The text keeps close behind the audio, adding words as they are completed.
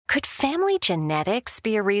Could family genetics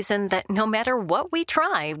be a reason that no matter what we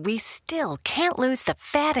try, we still can't lose the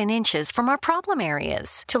fat and inches from our problem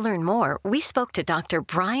areas? To learn more, we spoke to Dr.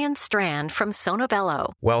 Brian Strand from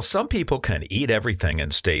Sonobello. While some people can eat everything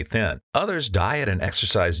and stay thin, others diet and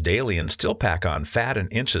exercise daily and still pack on fat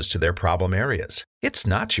and inches to their problem areas. It's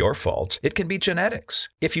not your fault. It can be genetics.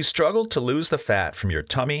 If you struggle to lose the fat from your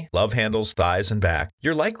tummy, love handles, thighs, and back,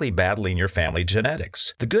 you're likely battling your family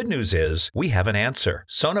genetics. The good news is we have an answer.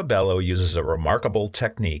 Sonobello uses a remarkable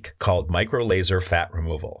technique called micro-laser fat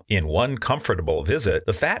removal. In one comfortable visit,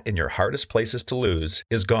 the fat in your hardest places to lose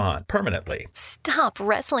is gone permanently. Stop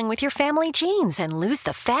wrestling with your family genes and lose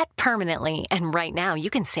the fat permanently. And right now,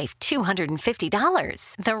 you can save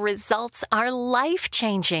 $250. The results are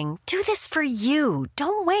life-changing. Do this for you.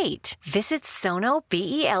 Don't wait. Visit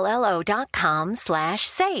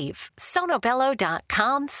sonobello.com/save.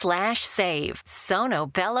 sonobello.com/save.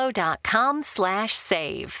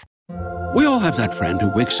 sonobello.com/save. We all have that friend who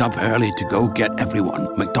wakes up early to go get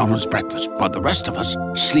everyone McDonald's breakfast, while the rest of us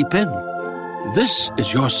sleep in. This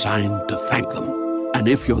is your sign to thank them. And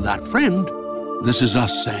if you're that friend, this is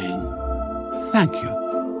us saying thank you.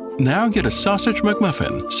 Now get a sausage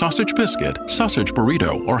McMuffin, sausage biscuit, sausage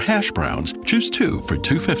burrito, or hash browns. Choose 2 for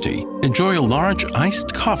 $2.50. Enjoy a large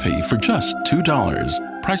iced coffee for just $2.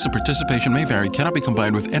 Price and participation may vary. Cannot be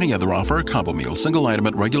combined with any other offer or combo meal. Single item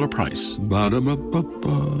at regular price.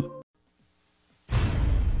 Ba-da-ba-ba-ba.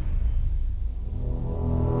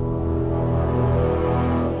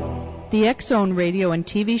 The X-Zone radio and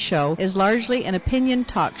TV show is largely an opinion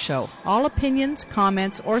talk show. All opinions,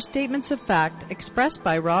 comments, or statements of fact expressed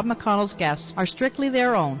by Rob McConnell's guests are strictly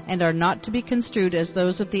their own and are not to be construed as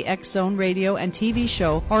those of the X-Zone radio and TV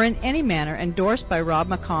show or in any manner endorsed by Rob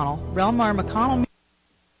McConnell, Relmar McConnell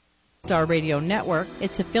Star Radio Network,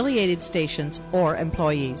 its affiliated stations, or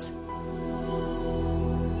employees.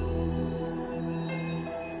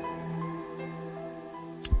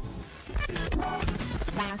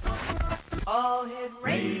 All Hit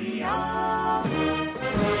Radio.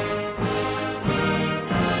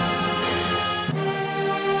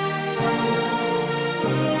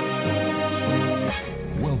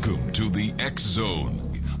 Welcome to the X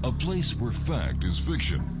Zone, a place where fact is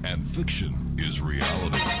fiction and fiction is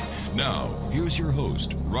reality. Now, here's your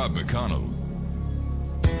host, Rob McConnell.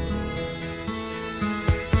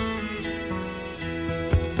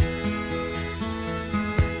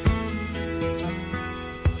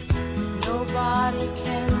 Nobody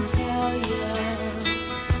can tell you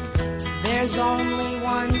there's only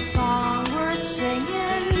one song worth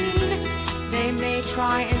singing. They may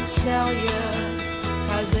try and sell you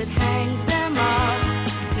 'cause it hangs them up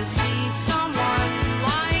to see someone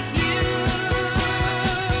like you.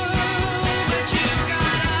 But you've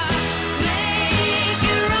gotta make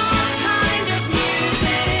your own kind of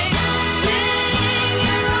music, sing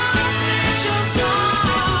your own special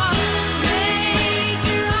song, make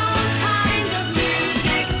your own kind of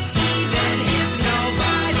music, even if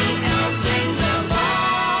nobody else sings along.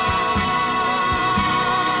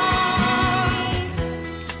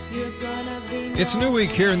 You're gonna be. It's a new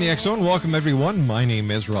week here in the X Zone. Welcome, everyone. My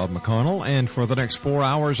name is Rob McConnell, and for the next 4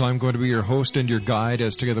 hours, I'm going to be your host and your guide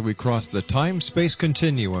as together we cross the time-space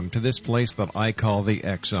continuum to this place that I call the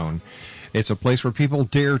X Zone. It's a place where people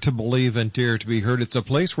dare to believe and dare to be heard. It's a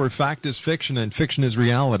place where fact is fiction and fiction is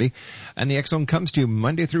reality. And the X Zone comes to you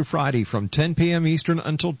Monday through Friday from 10 p.m. Eastern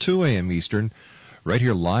until 2 a.m. Eastern, right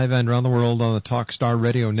here live and around the world on the Talkstar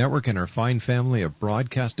Radio Network and our fine family of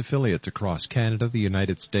broadcast affiliates across Canada, the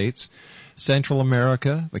United States, Central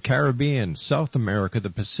America, the Caribbean, South America, the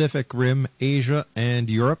Pacific Rim, Asia, and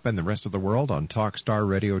Europe, and the rest of the world on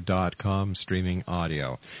TalkStarRadio.com streaming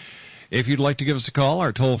audio. If you'd like to give us a call,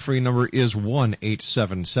 our toll-free number is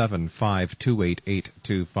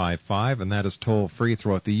 1-877-528-8255, and that is toll-free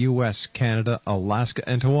throughout the U.S., Canada, Alaska,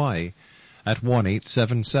 and Hawaii at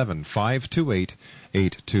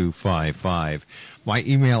 1-877-528-8255. My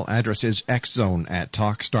email address is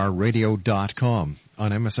xzone@talkstarradio.com.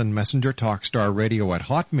 On MSN Messenger,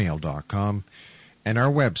 talkstarradio@hotmail.com. And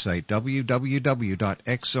our website,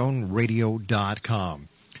 www.xzoneradio.com.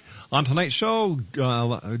 On tonight's show,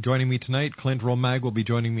 joining me tonight, Clint Romag will be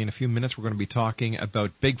joining me in a few minutes. We're going to be talking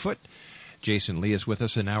about Bigfoot. Jason Lee is with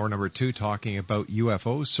us in hour number 2 talking about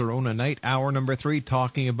UFOs. Serona Knight, hour number 3,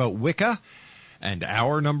 talking about Wicca. And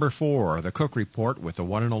hour number 4, the Cook Report with the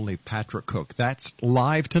one and only Patrick Cook. That's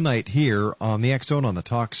live tonight here on the X Zone on the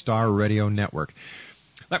Talkstar Radio Network.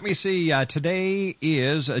 Let me see. Today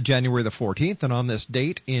is January the 14th, and on this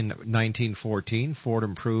date in 1914, Ford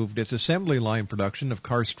improved its assembly line production of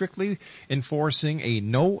cars, strictly enforcing a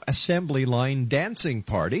no assembly line dancing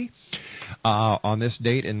party. On this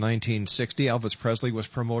date in 1960, Elvis Presley was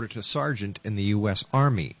promoted to sergeant in the U.S.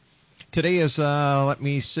 Army. Today is,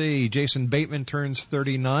 Jason Bateman turns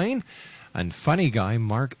 39, and funny guy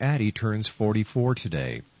Mark Addy turns 44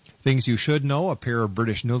 today. Things you should know, a pair of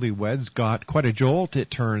British newlyweds got quite a jolt.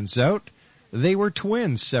 It turns out they were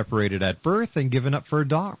twins, separated at birth and given up for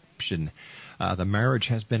adoption. The marriage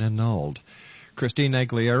has been annulled. Christine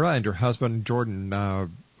Aguilera and her husband Jordan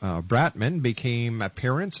Bratman became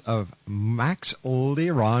parents of Max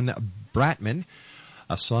Leron Bratman,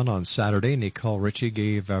 a son on Saturday. Nicole Ritchie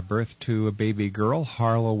gave birth to a baby girl,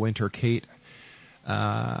 Harlow Winter Kate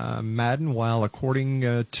Madden, while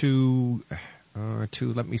according to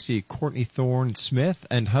Courtney Thorne Smith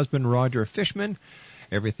and husband Roger Fishman,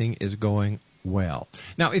 everything is going well.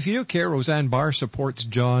 Now, if you do care, Roseanne Barr supports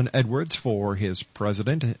John Edwards for his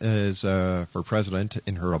president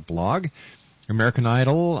in her blog. American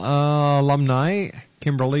Idol alumni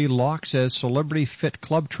Kimberly Locke says Celebrity Fit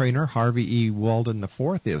Club trainer Harvey E. Walden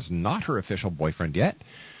IV is not her official boyfriend yet,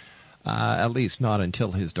 at least not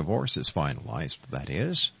until his divorce is finalized, that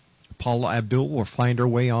is. Paula Abdul will find her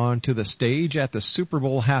way onto the stage at the Super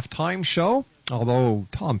Bowl halftime show, although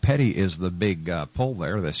Tom Petty is the big pull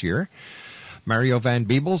there this year. Mario Van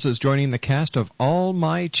Peebles is joining the cast of All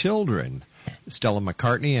My Children. Stella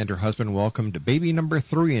McCartney and her husband welcomed baby number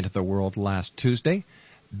 3 into the world last Tuesday.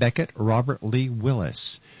 Beckett Robert Lee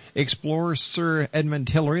Willis. Explorer Sir Edmund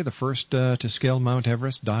Hillary, the first to scale Mount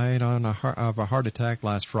Everest, died of a heart attack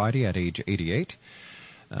last Friday at age 88.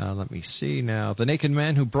 Let me see now. The naked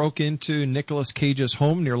man who broke into Nicolas Cage's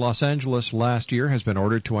home near Los Angeles last year has been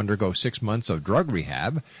ordered to undergo 6 months of drug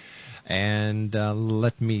rehab. And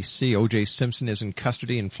let me see. O.J. Simpson is in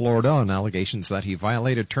custody in Florida on allegations that he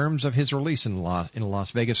violated terms of his release in a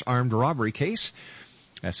Las Vegas armed robbery case.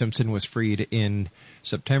 Simpson was freed in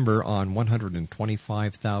September on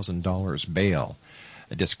 $125,000 bail.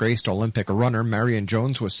 A disgraced Olympic runner, Marion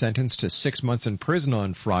Jones, was sentenced to 6 months in prison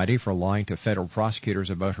on Friday for lying to federal prosecutors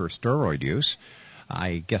about her steroid use.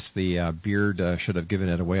 I guess the beard should have given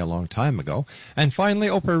it away a long time ago. And finally,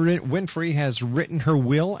 Oprah Winfrey has written her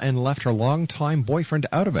will and left her longtime boyfriend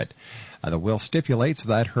out of it. The will stipulates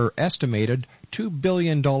that her estimated $2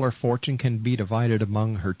 billion fortune can be divided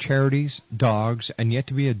among her charities, dogs, and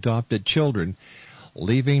yet-to-be-adopted children,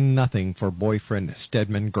 leaving nothing for boyfriend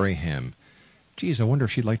Stedman Graham. Geez, I wonder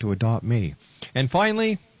if she'd like to adopt me. And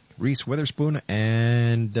finally, Reese Witherspoon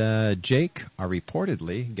and Jake are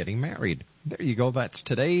reportedly getting married. There you go. That's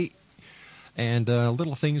today. And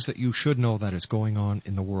little things that you should know that is going on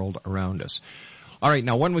in the world around us. All right,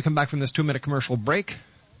 now when we come back from this 2-minute commercial break,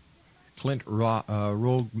 Clint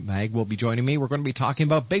Romag will be joining me. We're going to be talking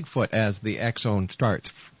about Bigfoot as the X-Zone starts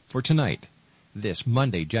for tonight, this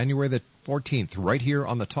Monday, January the 14th, right here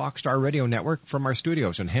on the Talkstar Radio Network from our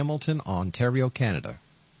studios in Hamilton, Ontario, Canada.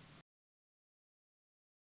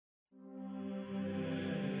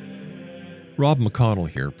 Rob McConnell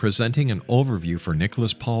here, presenting an overview for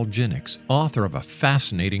Nicholas Paul Jennings, author of a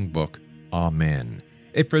fascinating book, Amen.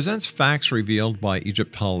 It presents facts revealed by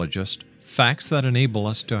Egyptologists, facts that enable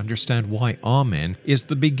us to understand why Amen is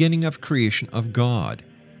the beginning of creation of God.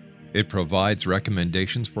 It provides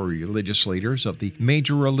recommendations for religious leaders of the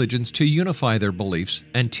major religions to unify their beliefs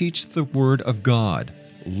and teach the Word of God.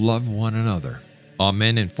 Love one another.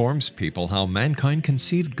 Amen informs people how mankind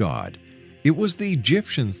conceived God. It was the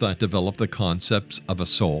Egyptians that developed the concepts of a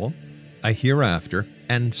soul, a hereafter,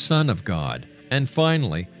 and Son of God. And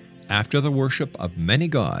finally, after the worship of many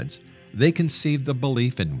gods, they conceived the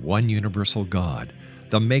belief in one universal God,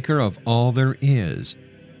 the maker of all there is.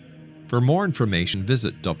 For more information,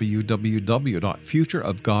 visit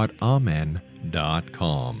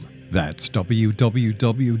www.futureofgodamen.com. That's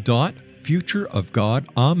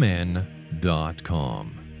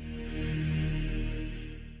www.futureofgodamen.com.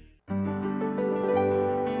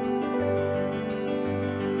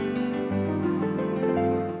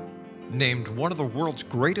 Named one of the world's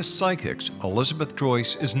greatest psychics, Elizabeth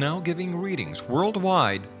Joyce is now giving readings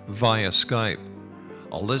worldwide via Skype.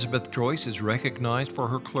 Elizabeth Joyce is recognized for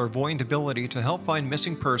her clairvoyant ability to help find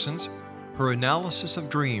missing persons, her analysis of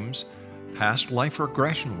dreams, past life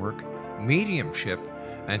regression work, mediumship,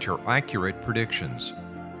 and her accurate predictions.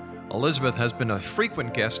 Elizabeth has been a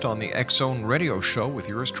frequent guest on the X-Zone radio show with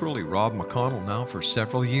yours truly, Rob McConnell, now for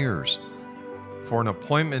several years. For an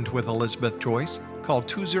appointment with Elizabeth Joyce, call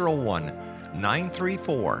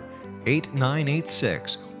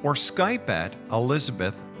 201-934-8986 or Skype at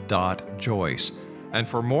elizabeth.joyce. And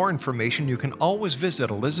for more information, you can always visit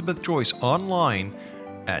Elizabeth Joyce online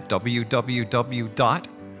at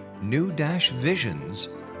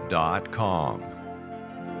www.new-visions.com.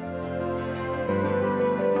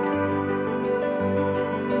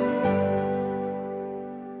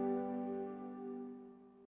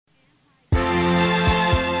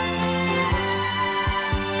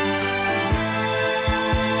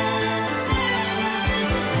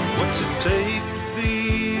 What's it take to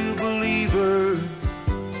be a believer?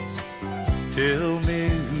 Tell me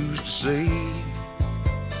who's to say.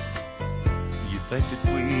 You think that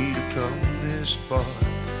we'd have come this far,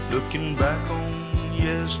 looking back on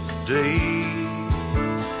yesterday?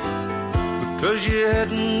 Because you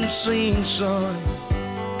hadn't seen sun,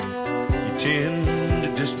 you tend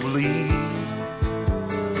to disbelieve.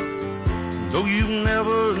 Though you've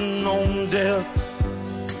never known death,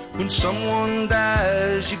 when someone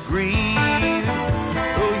dies you grieve.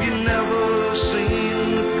 Though you never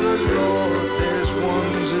seen the good Lord, there's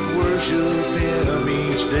ones that worship Him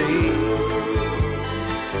each day.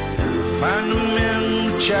 Find them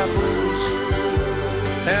in the chapels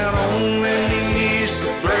and on their knees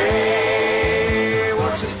to pray.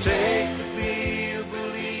 What's it take to be a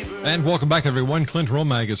believer? And welcome back, everyone. Clint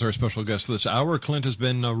Romag is our special guest this hour. Clint has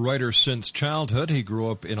been a writer since childhood. He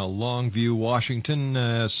grew up in a Longview,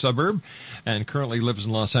 Washington suburb and currently lives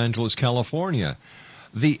in Los Angeles, California.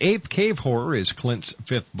 The Ape Cave Horror is Clint's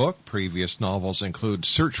fifth book. Previous novels include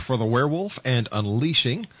Search for the Werewolf and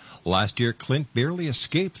Unleashing. Last year, Clint barely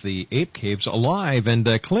escaped the Ape Caves alive. And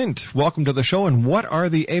Clint, welcome to the show. And what are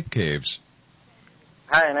the Ape Caves?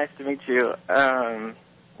 Hi, nice to meet you.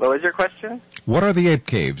 What was your question? What are the Ape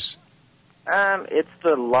Caves? It's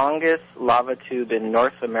the longest lava tube in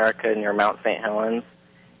North America near Mount St. Helens,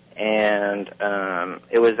 and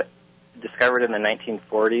it was discovered in the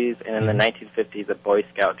 1940s, and in the 1950s a Boy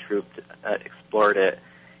Scout troop explored it,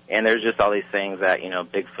 and there's just all these things that,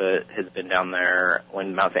 Bigfoot has been down there.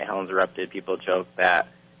 When Mount St. Helens erupted, people joke that,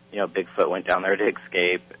 Bigfoot went down there to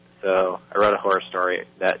escape, so I wrote a horror story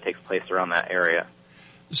that takes place around that area.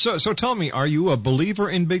 So tell me, are you a believer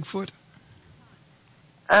in Bigfoot?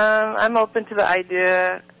 I'm open to the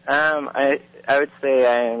idea. I would say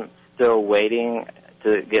I'm still waiting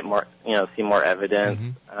to get more, see more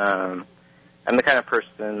evidence. I'm the kind of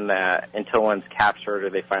person that until one's captured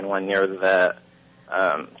or they find one near the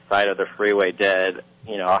side of the freeway dead,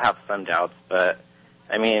 I'll have some doubts. But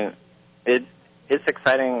I mean, it's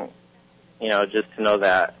exciting, just to know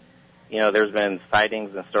that, there's been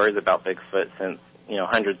sightings and stories about Bigfoot since,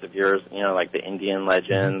 hundreds of years, like the Indian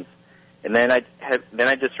legends. And then I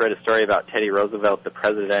just read a story about Teddy Roosevelt, the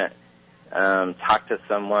president, talked to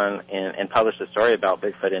someone and published a story about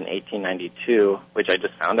Bigfoot in 1892, which I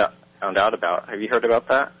just found out about. Have you heard about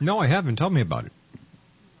that? No, I haven't. Tell me about it.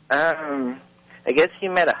 I guess he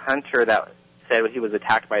met a hunter that said he was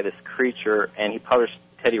attacked by this creature, and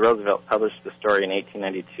Teddy Roosevelt published the story in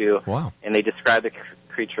 1892. Wow. And they described the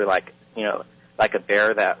creature like a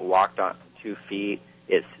bear that walked on 2 feet.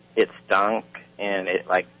 It stunk, and it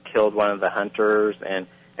killed one of the hunters, and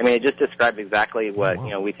I mean, it just described exactly what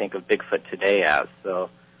we think of Bigfoot today as. So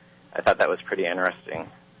I thought that was pretty interesting.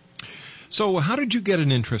 So how did you get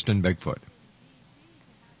an interest in Bigfoot?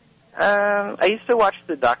 I used to watch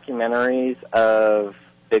the documentaries of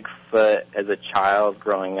Bigfoot as a child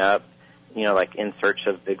growing up, In Search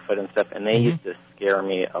of Bigfoot and stuff, and they used to scare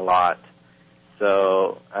me a lot.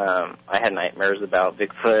 So I had nightmares about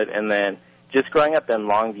Bigfoot, and then just growing up in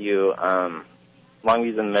Longview,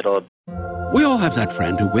 Longview's in the middle of... We all have that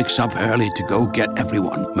friend who wakes up early to go get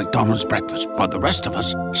everyone McDonald's breakfast, while the rest of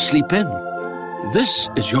us sleep in. This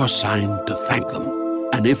is your sign to thank them.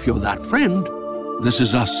 And if you're that friend, this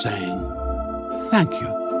is us saying thank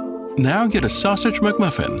you. Now get a sausage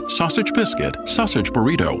McMuffin, sausage biscuit, sausage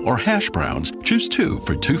burrito, or hash browns. Choose 2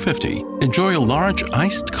 for $2.50. Enjoy a large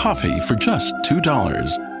iced coffee for just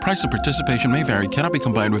 $2. Price and participation may vary. Cannot be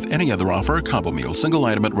combined with any other offer or combo meal. Single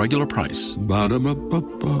item at regular price.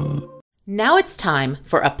 Ba-da-ba-ba-ba. Now it's time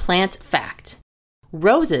for a plant fact.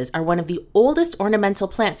 Roses are one of the oldest ornamental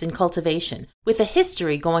plants in cultivation, with a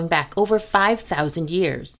history going back over 5,000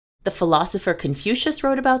 years. The philosopher Confucius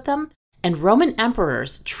wrote about them, and Roman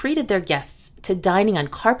emperors treated their guests to dining on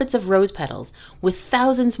carpets of rose petals, with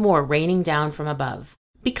thousands more raining down from above.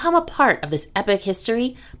 Become a part of this epic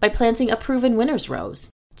history by planting a proven winner's rose.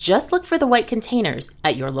 Just look for the white containers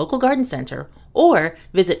at your local garden center or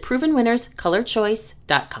visit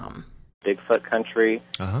provenwinnerscolorchoice.com. Bigfoot country,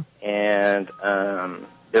 and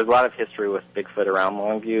there's a lot of history with Bigfoot around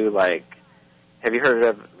Longview. Have you heard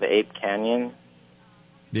of the Ape Canyon?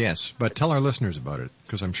 Yes, but tell our listeners about it,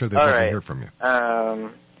 because I'm sure they'd like to hear from you.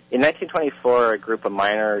 in 1924, a group of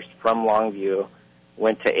miners from Longview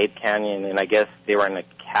went to Ape Canyon, and I guess they were in a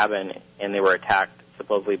cabin, and they were attacked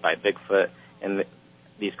supposedly by Bigfoot, and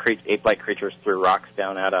these ape-like creatures threw rocks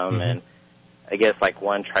down at them, and I guess like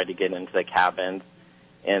one tried to get into the cabin,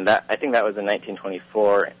 and I think that was in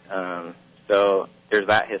 1924. So there's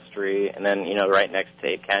that history, and then right next to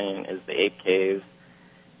Ape Canyon is the Ape Caves,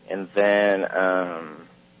 and then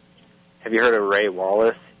have you heard of Ray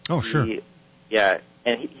Wallace? Oh, sure.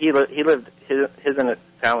 And he lived. His and his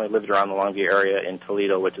family lived around the Longview area in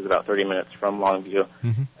Toledo, which is about 30 minutes from Longview.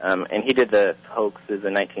 And he did the hoaxes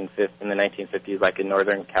in the 1950s, like in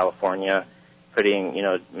Northern California,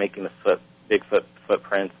 making the Bigfoot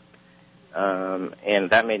footprints, and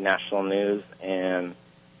that made national news. And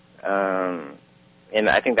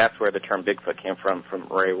I think that's where the term Bigfoot came from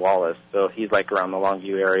Ray Wallace. So he's like around the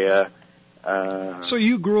Longview area. So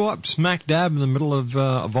you grew up smack dab in the middle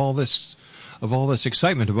of all this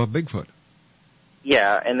excitement about Bigfoot.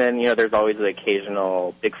 Yeah, and then there's always the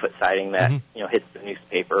occasional Bigfoot sighting that hits the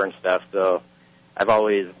newspaper and stuff. So I've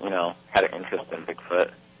always had an interest in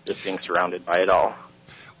Bigfoot, just being surrounded by it all.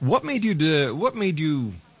 What made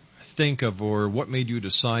you think of, or what made you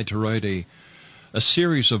decide to write a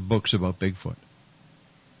series of books about Bigfoot?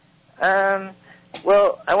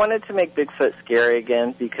 Well, I wanted to make Bigfoot scary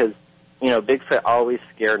again because Bigfoot always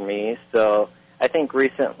scared me. So I think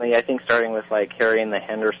recently, starting with like Harry and the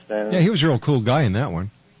Hendersons. Yeah, he was a real cool guy in that one.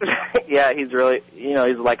 Yeah, he's really,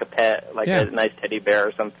 he's like a pet, like a nice teddy bear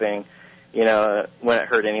or something. Wouldn't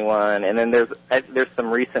hurt anyone. And then there's some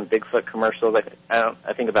recent Bigfoot commercials.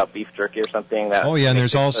 I think about beef jerky or something. That and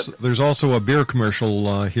there's also a beer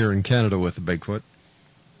commercial here in Canada with the Bigfoot.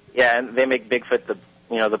 Yeah, and they make Bigfoot the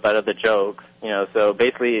butt of the jokes. So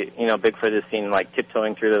basically, Bigfoot is seen like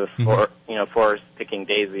tiptoeing through the forest picking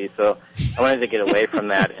daisies. So I wanted to get away from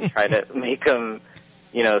that and try to make him,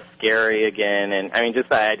 scary again. And I mean, just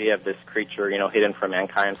the idea of this creature, hidden from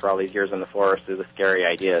mankind for all these years in the forest is a scary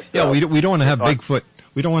idea. So, yeah, we don't want to have Bigfoot.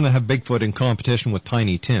 We don't want to have Bigfoot in competition with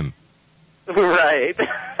Tiny Tim. Right.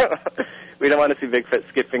 We don't want to see Bigfoot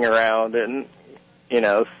skipping around, and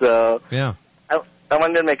so yeah. I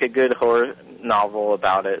wanted to make a good horror novel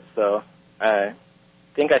about it, so I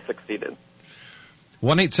think I succeeded.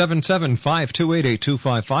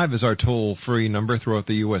 1-877-528-8255 is our toll-free number throughout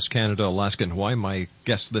the U.S., Canada, Alaska, and Hawaii. My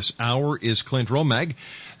guest this hour is Clint Romag,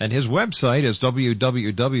 and his website is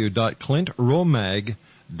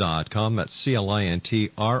www.clintromag.com. That's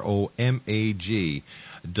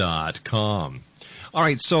CLINTROMAG.com. All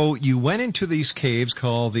right, so you went into these caves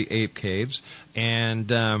called the Ape Caves, and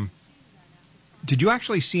did you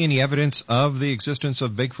actually see any evidence of the existence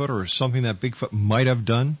of Bigfoot or something that Bigfoot might have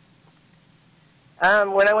done?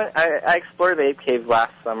 When I explored the Ape Cave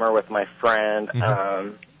last summer with my friend.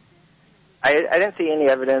 I didn't see any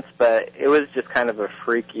evidence, but it was just kind of a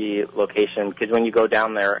freaky location because when you go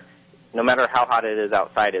down there, no matter how hot it is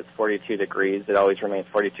outside, it's 42 degrees. It always remains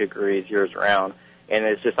 42 degrees years round, and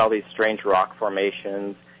it's just all these strange rock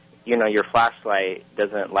formations. Your flashlight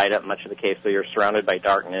doesn't light up much of the cave, so you're surrounded by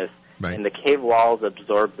darkness. Right. And the cave walls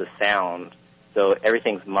absorb the sound, so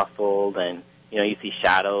everything's muffled, and you see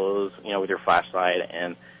shadows, with your flashlight,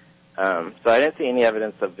 and so I didn't see any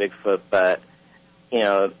evidence of Bigfoot, but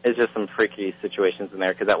it's just some freaky situations in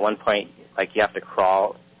there. Because at one point, like you have to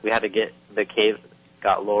crawl. We had to get the cave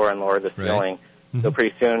got lower and lower the ceiling, so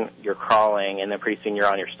pretty soon you're crawling, and then pretty soon you're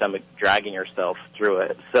on your stomach dragging yourself through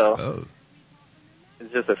it. So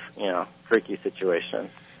it's just a freaky situation.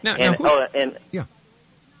 Now,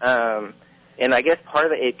 and I guess part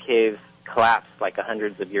of the Ape Caves collapsed like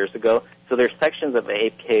hundreds of years ago. So there's sections of the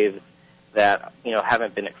Ape Caves that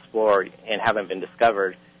haven't been explored and haven't been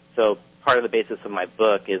discovered. So part of the basis of my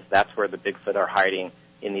book is that's where the Bigfoot are hiding,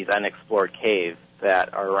 in these unexplored caves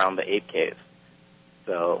that are around the Ape Caves.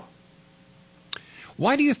 So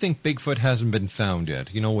why do you think Bigfoot hasn't been found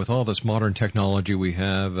yet? With all this modern technology we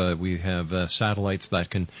have satellites that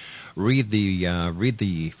can read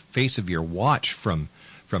the face of your watch from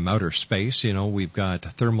outer space. We've got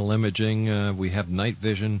thermal imaging, we have night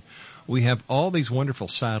vision, we have all these wonderful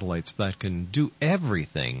satellites that can do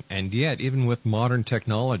everything, and yet, even with modern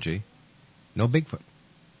technology, no Bigfoot.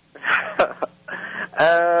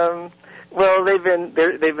 Well, they've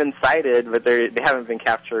been sighted, but they haven't been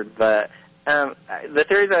captured. But the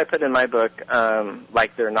theories that I put in my book,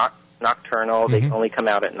 like they're nocturnal, they only come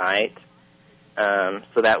out at night,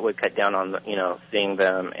 so that would cut down on seeing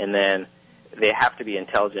them, and then they have to be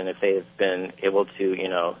intelligent if they've been able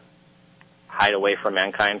to, hide away from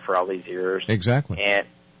mankind for all these years. Exactly. And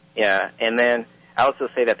then I also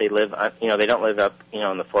say that they live, they don't live up,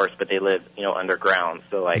 in the forest, but they live, underground.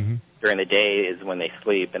 So like during the day is when they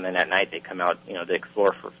sleep, and then at night they come out, to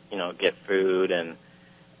explore for, get food and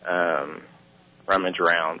rummage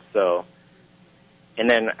around. So, and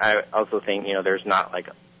then I also think, there's not like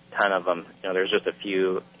a ton of them. There's just a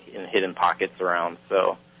few in hidden pockets around.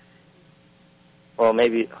 So, well,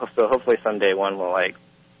 hopefully someday one will like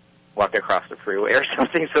walk across the freeway or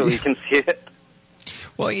something so we can see it.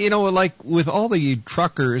 Well, like with all the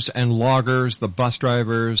truckers and loggers, the bus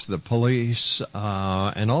drivers, the police,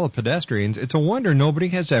 and all the pedestrians, it's a wonder nobody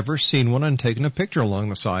has ever seen one and taken a picture along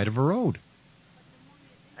the side of a road.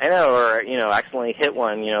 I know, or, accidentally hit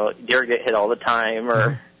one. Deer get hit all the time,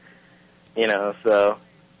 or, so.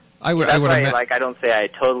 I don't say I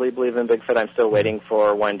totally believe in Bigfoot. I'm still waiting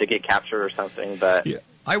for one to get captured or something, but. Yeah,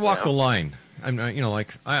 I walk the line.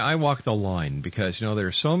 I walk the line because, there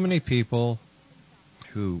are so many people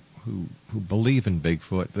who believe in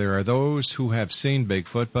Bigfoot. There are those who have seen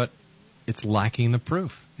Bigfoot, but it's lacking the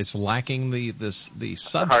proof. It's lacking the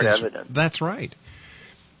substance. Hard evidence. That's right.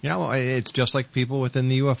 It's just like people within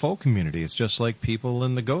the UFO community. It's just like people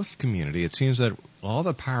in the ghost community. It seems that all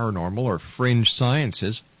the paranormal or fringe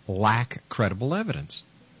sciences lack credible evidence.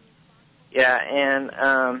 Yeah,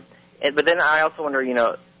 and but then I also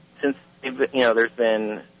wonder, since there's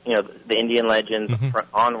been the Indian legends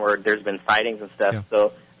onward, there's been sightings and stuff. Yeah.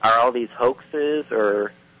 So are all these hoaxes,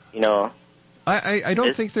 or I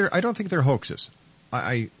don't think they're hoaxes.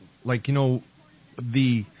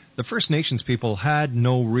 The First Nations people had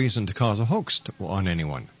no reason to cause a hoax on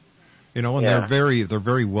anyone. And they're a very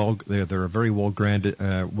well-grounded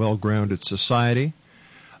society.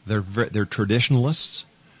 They're traditionalists.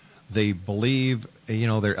 They believe,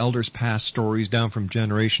 their elders pass stories down from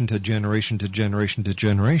generation to generation to generation to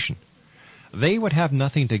generation. They would have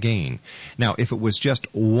nothing to gain. Now, if it was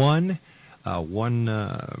just one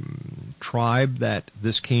tribe that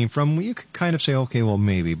this came from, you could kind of say, okay, well,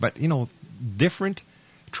 maybe. But, different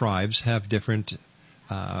tribes have different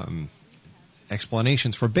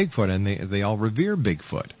explanations for Bigfoot, and they all revere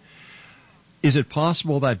Bigfoot. Is it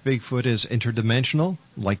possible that Bigfoot is interdimensional,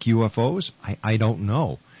 like UFOs? I don't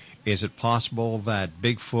know. Is it possible that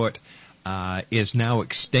Bigfoot is now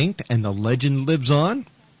extinct and the legend lives on?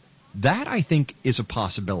 That, I think, is a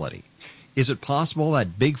possibility. Is it possible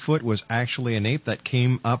that Bigfoot was actually an ape that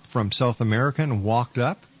came up from South America and walked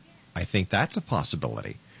up? I think that's a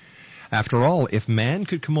possibility. After all, if man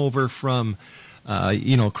could come over from,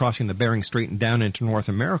 crossing the Bering Strait and down into North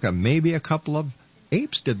America, maybe a couple of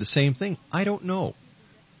apes did the same thing. I don't know.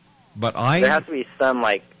 But there has to be some,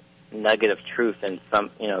 nugget of truth in some,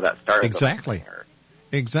 that started.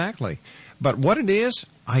 Exactly. But what it is,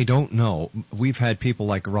 I don't know. We've had people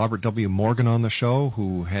like Robert W. Morgan on the show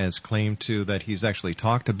who has claimed that he's actually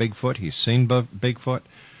talked to Bigfoot. He's seen Bigfoot.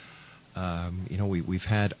 We've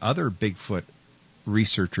had other Bigfoot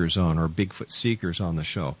researchers on, or Bigfoot seekers on the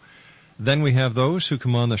show. Then we have those who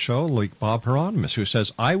come on the show, like Bob Hieronymus, who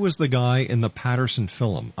says, I was the guy in the Patterson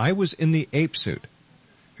film. I was in the ape suit.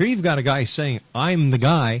 Here you've got a guy saying, I'm the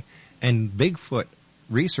guy, and Bigfoot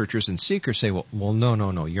researchers and seekers say, well,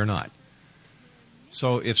 no, you're not.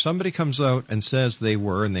 So if somebody comes out and says they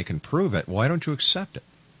were and they can prove it, why don't you accept it?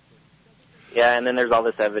 Yeah, and then there's all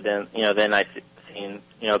this evidence, then I've seen,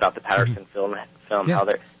 about the Patterson film, how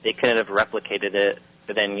they couldn't have replicated it,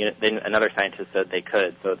 but then another scientist said they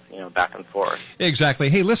could, so it's, back and forth. Exactly.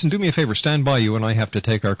 Hey, listen, do me a favor, stand by. You and I have to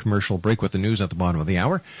take our commercial break with the news at the bottom of the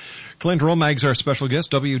hour. Clint Romag's our special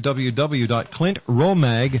guest,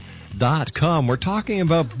 www.clintromag.com. We're talking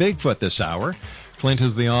about Bigfoot this hour. Clint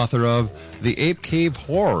is the author of The Ape Cave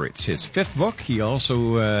Horror. It's his fifth book. He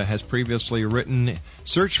also has previously written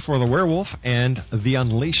Search for the Werewolf and The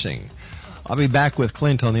Unleashing. I'll be back with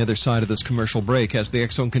Clint on the other side of this commercial break as the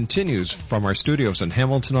X-Zone continues from our studios in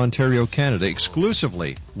Hamilton, Ontario, Canada,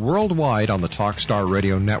 exclusively worldwide on the Talkstar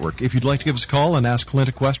Radio Network. If you'd like to give us a call and ask Clint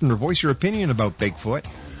a question or voice your opinion about Bigfoot,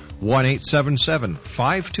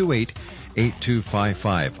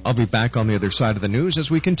 1-877-528-8255. I'll be back on the other side of the news as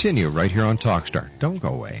we continue right here on Talkstar. Don't go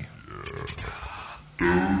away.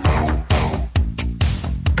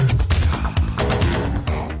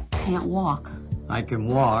 Can't walk. I can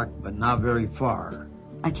walk, but not very far.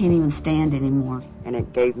 I can't even stand anymore. And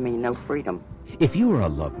it gave me no freedom. If you or a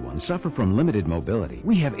loved one suffer from limited mobility,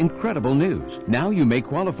 we have incredible news. Now you may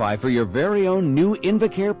qualify for your very own new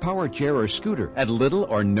Invacare power chair or scooter at little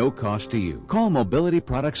or no cost to you. Call Mobility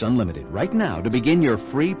Products Unlimited right now to begin your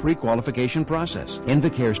free pre-qualification process.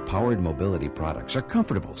 Invacare's powered mobility products are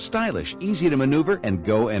comfortable, stylish, easy to maneuver, and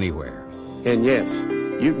go anywhere. And yes,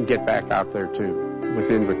 you can get back out there too with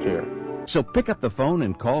Invacare. So pick up the phone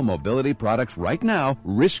and call Mobility Products right now,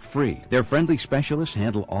 risk-free. Their friendly specialists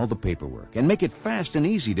handle all the paperwork and make it fast and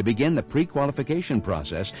easy to begin the pre-qualification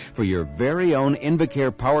process for your very own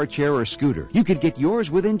Invacare power chair or scooter. You could get yours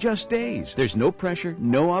within just days. There's no pressure,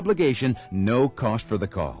 no obligation, no cost for the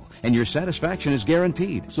call, and your satisfaction is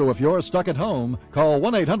guaranteed. So if you're stuck at home, call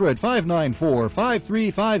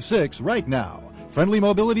 1-800-594-5356 right now. Friendly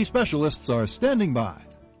mobility specialists are standing by.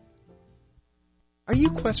 Are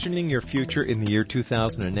you questioning your future in the year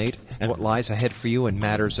 2008 and what lies ahead for you in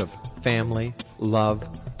matters of family, love,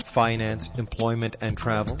 finance, employment, and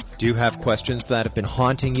travel? Do you have questions that have been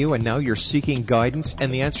haunting you and now you're seeking guidance and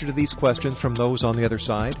the answer to these questions from those on the other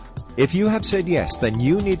side? If you have said yes, then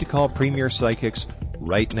you need to call Premier Psychics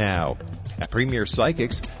right now. At Premier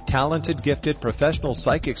Psychics, talented, gifted, professional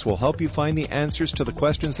psychics will help you find the answers to the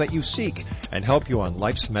questions that you seek and help you on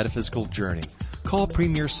life's metaphysical journey. Call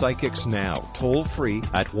Premier Psychics now, toll-free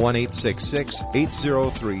at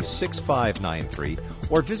 1-866-803-6593,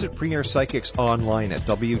 or visit Premier Psychics online at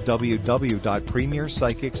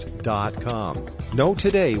www.premierpsychics.com. Know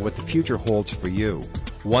today what the future holds for you.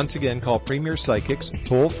 Once again, call Premier Psychics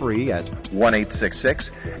toll-free at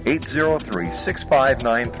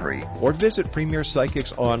 1-866-803-6593, or visit Premier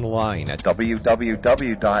Psychics online at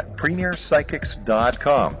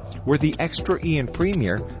www.premierpsychics.com, where the extra E in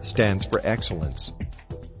Premier stands for excellence.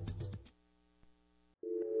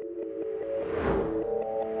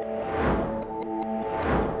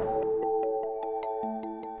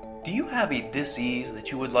 Do you have a dis-ease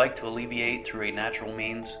that you would like to alleviate through a natural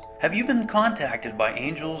means? Have you been contacted by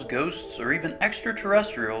angels, ghosts, or even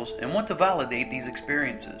extraterrestrials and want to validate these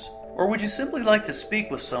experiences? Or would you simply like to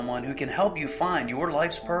speak with someone who can help you find your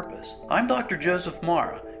life's purpose? I'm Dr. Joseph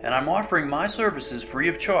Mara, and I'm offering my services free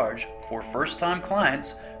of charge for first-time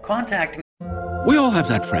clients. Contact me. We all have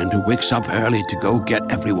that friend who wakes up early to go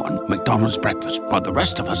get everyone McDonald's breakfast, while the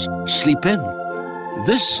rest of us sleep in.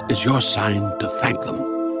 This is your sign to thank them.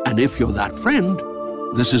 And if you're that friend,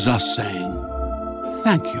 this is us saying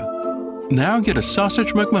thank you. Now get a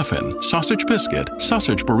sausage McMuffin, sausage biscuit,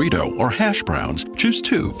 sausage burrito, or hash browns. Choose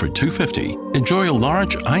two for $2.50. Enjoy a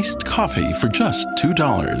large iced coffee for just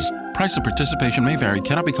 $2. Price and participation may vary.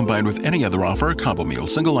 Cannot be combined with any other offer or combo meal.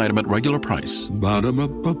 Single item at regular price.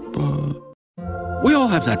 Ba-da-ba-ba-ba. We all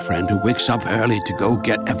have that friend who wakes up early to go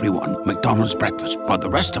get everyone McDonald's breakfast, while the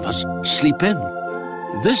rest of us sleep in.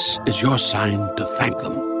 This is your sign to thank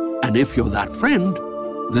them. And if you're that friend,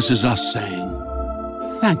 this is us saying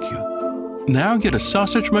thank you. Now get a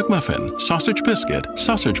sausage McMuffin, sausage biscuit,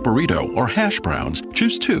 sausage burrito, or hash browns.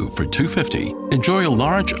 Choose two for $2.50. Enjoy a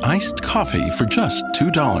large iced coffee for just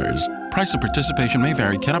 $2. Price and participation may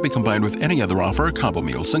vary. Cannot be combined with any other offer or combo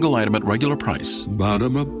meal. Single item at regular price.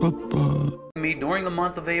 Ba-da-ba-ba-ba. Me during the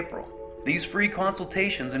month of April. These free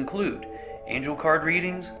consultations include angel card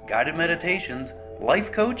readings, guided meditations,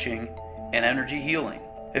 life coaching, and energy healing.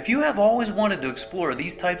 If you have always wanted to explore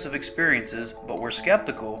these types of experiences but were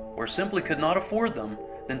skeptical or simply could not afford them,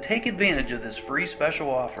 then take advantage of this free special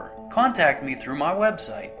offer. Contact me through my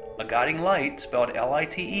website, aguidinglight, spelled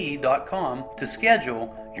LITE.com, to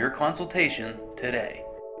schedule your consultation today.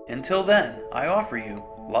 Until then, I offer you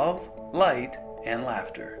love, light, and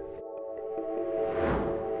laughter.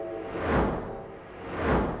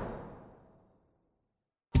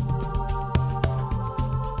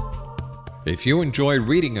 If you enjoy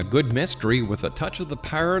reading a good mystery with a touch of the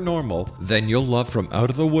paranormal, then you'll love From Out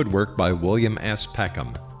of the Woodwork by William S.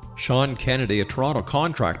 Peckham. Sean Kennedy, a Toronto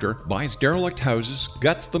contractor, buys derelict houses,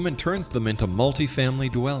 guts them, and turns them into multi-family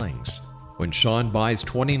dwellings. When Sean buys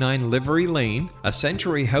 29 Livery Lane, a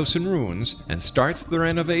century house in ruins, and starts the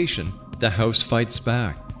renovation, the house fights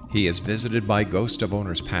back. He is visited by ghosts of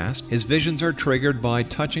owners past. His visions are triggered by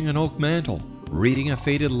touching an oak mantle, reading a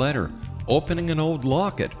faded letter, opening an old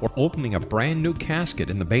locket, or opening a brand new casket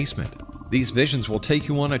in the basement. These visions will take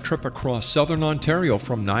you on a trip across southern Ontario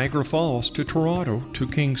from Niagara Falls to Toronto to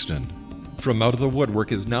Kingston. From Out of the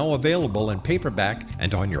Woodwork is now available in paperback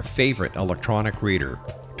and on your favorite electronic reader.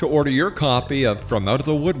 To order your copy of From Out of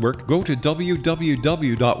the Woodwork, go to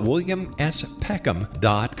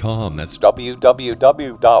www.williamspeckham.com. That's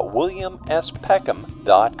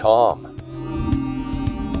www.williamspeckham.com.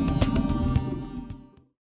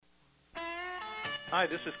 Hi,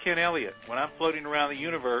 this is Ken Elliott. When I'm floating around the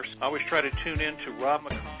universe, I always try to tune in to Rob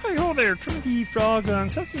McConnell. Hi, ho there, Timothy Frog on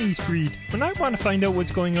Sesame Street. When I want to find out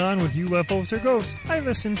what's going on with UFOs or ghosts, I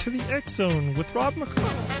listen to the X Zone with Rob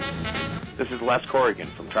McConnell. This is Les Corrigan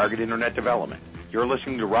from Target Internet Development. You're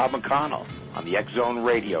listening to Rob McConnell on the X Zone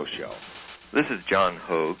Radio Show. This is John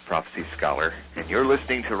Hogue, Prophecy Scholar, and you're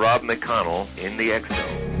listening to Rob McConnell in the X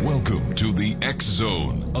Zone. Welcome to the X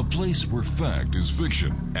Zone, a place where fact is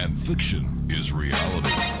fiction and fiction is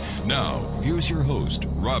reality. Now, here's your host,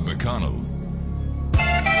 Rob McConnell.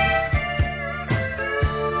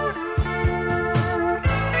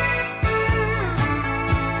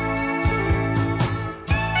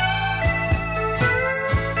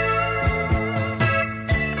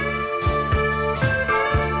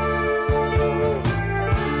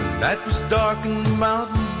 Night was dark in the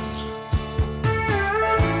mountains,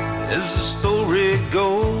 as the story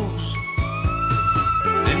goes.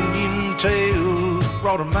 An Indian tale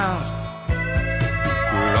brought him out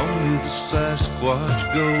where only the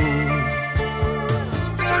Sasquatch goes.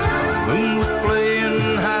 The moon was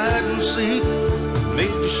playing hide and seek,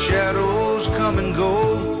 made the shadows come and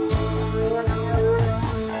go,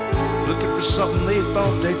 looking for something they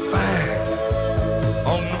thought they'd find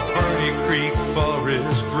on the Bernie Creek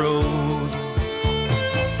Forest Road.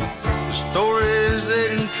 The stories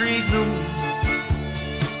that intrigued them,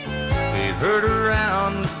 they'd heard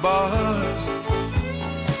around the bars.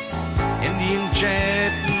 Indian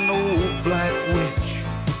chant, an old black witch,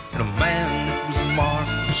 and a man that was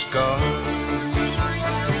marked with scars.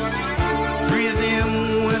 Three of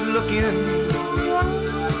them went looking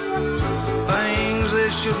things they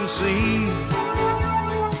shouldn't see.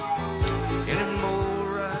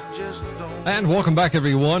 And welcome back,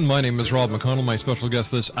 everyone. My name is Rob McConnell. My special guest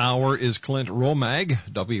this hour is Clint Romag,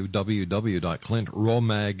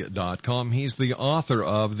 www.clintromag.com. He's the author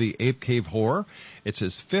of the Ape Cave Horror. It's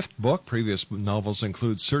his fifth book. Previous novels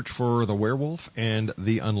include Search for the Werewolf and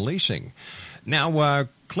The Unleashing. Now,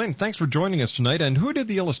 Clint, thanks for joining us tonight. And who did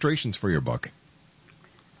the illustrations for your book?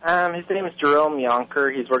 His name is Jerome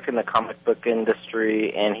Yonker. He's worked in the comic book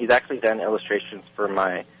industry, and he's actually done illustrations for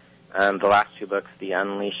my the last two books, The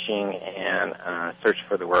Unleashing and Search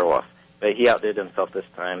for the Werewolf. But he outdid himself this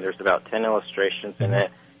time. There's about 10 illustrations in it,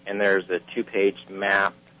 and there's a 2-page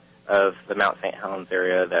map of the Mount St. Helens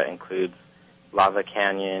area that includes Lava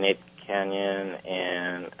Canyon, Ape Canyon,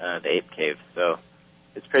 and the Ape Caves. So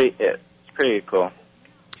it's pretty cool.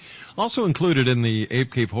 Also included in the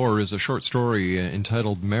Ape Cave Horror is a short story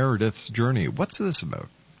entitled Meredith's Journey. What's this about?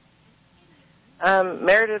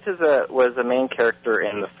 Meredith was a main character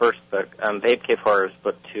in the first book. The Ape Cave Horror is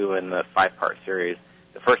book 2 in the 5-part series.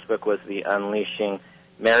 The first book was The Unleashing.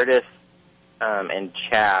 Meredith and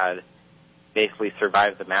Chad basically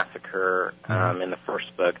survived the massacre in the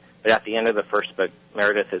first book. But at the end of the first book,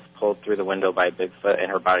 Meredith is pulled through the window by Bigfoot,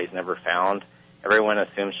 and her body's never found. Everyone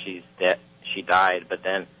assumes she's dead. She died, but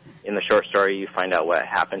then in the short story, you find out what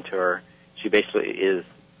happened to her. She basically is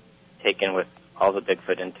taken with all the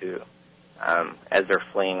Bigfoot into as they're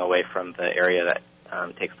fleeing away from the area that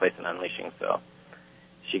takes place in Unleashing. So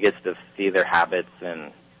she gets to see their habits,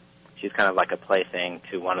 and she's kind of like a plaything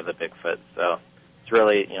to one of the Bigfoot. So it's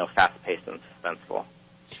really, fast-paced and suspenseful.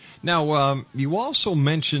 Now, you also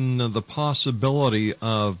mention the possibility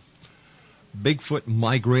of Bigfoot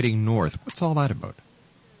migrating north. What's all that about?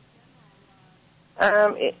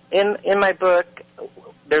 In my book,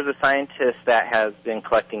 there's a scientist that has been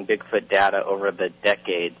collecting Bigfoot data over the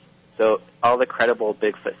decades. So all the credible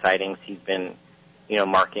Bigfoot sightings, he's been,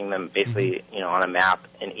 marking them basically, on a map.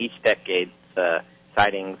 In each decade, the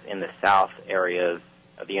sightings in the south areas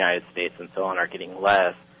of the United States and so on are getting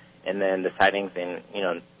less, and then the sightings in,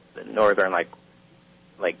 the northern, like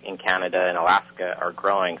in Canada and Alaska, are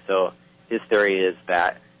growing. So his theory is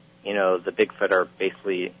that, the Bigfoot are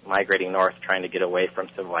basically migrating north, trying to get away from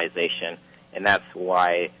civilization, and that's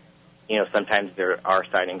why, sometimes there are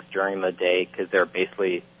sightings during the day because they're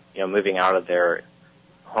basically moving out of their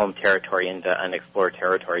home territory into unexplored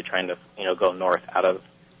territory, trying to, go north out of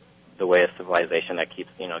the way of civilization that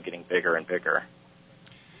keeps, getting bigger and bigger.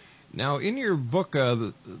 Now, in your book,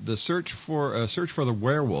 the Search for the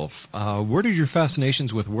Werewolf, where did your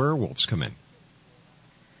fascinations with werewolves come in?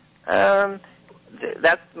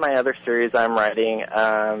 That's my other series I'm writing.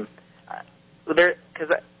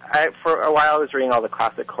 Because for a while I was reading all the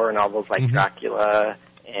classic horror novels like Dracula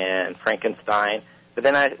and Frankenstein. But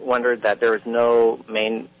then I wondered that there was no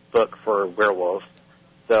main book for werewolves.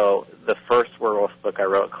 So the first werewolf book I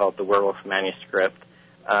wrote, called The Werewolf Manuscript,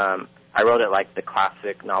 I wrote it like the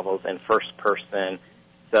classic novels in first person.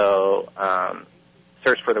 So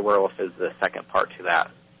Search for the Werewolf is the second part to that.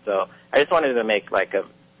 So I just wanted to make like a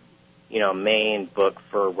main book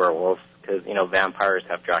for werewolves because, vampires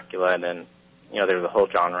have Dracula, and then, there's a whole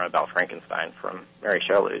genre about Frankenstein from Mary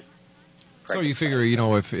Shelley's. So you figure,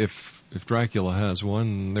 if Dracula has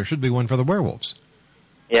one, there should be one for the werewolves.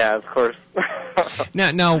 Yeah, of course.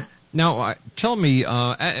 Now, tell me,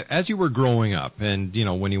 as you were growing up, and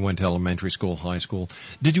when you went to elementary school, high school,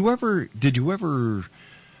 did you ever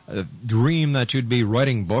dream that you'd be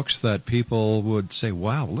writing books that people would say,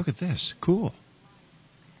 "Wow, look at this, cool"?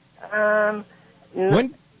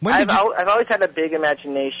 When I've always had a big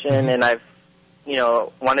imagination, and I've,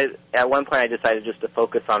 wanted. At one point, I decided just to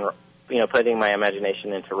focus on, putting my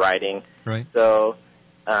imagination into writing. Right. So,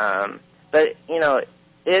 but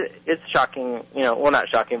it's shocking. Well, not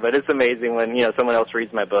shocking, but it's amazing when someone else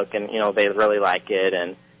reads my book and they really like it,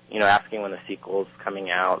 and asking when the sequel's coming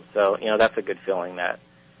out. So that's a good feeling that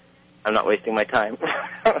I'm not wasting my time.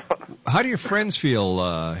 How do your friends feel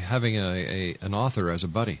having an author as a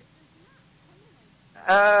buddy?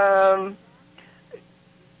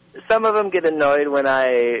 Some of them get annoyed when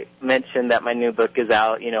I mention that my new book is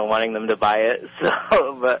out, wanting them to buy it.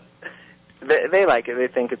 So, but they like it. They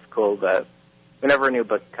think it's cool. But whenever a new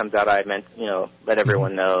book comes out, I let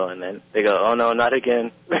everyone know, and then they go, "Oh no, not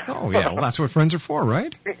again." Oh yeah, well that's what friends are for,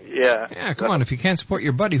 right? Yeah. Yeah, come on. If you can't support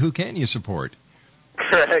your buddy, who can you support?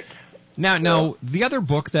 Correct. Now, the other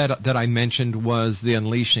book that I mentioned was The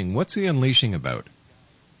Unleashing. What's The Unleashing about?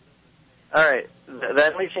 All right.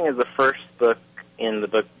 The Unleashing is the first book in the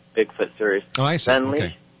book Bigfoot series. Oh, I see.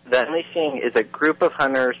 Okay. The Unleashing is a group of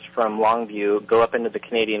hunters from Longview go up into the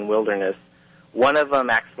Canadian wilderness. One of them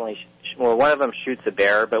shoots a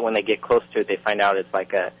bear, but when they get close to it, they find out it's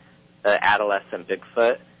like a adolescent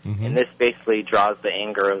Bigfoot. Mm-hmm. And this basically draws the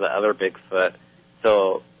anger of the other Bigfoot.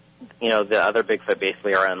 So, the other Bigfoot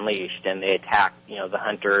basically are unleashed, and they attack, the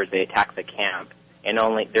hunters, they attack the camp, and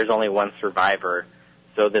there's only one survivor.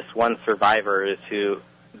 So this one survivor is who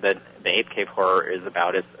the Ape Cave Horror is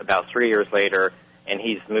about. It's about 3 years later, and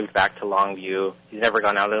he's moved back to Longview. He's never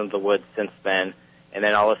gone out into the woods since then. And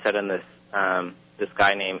then all of a sudden, this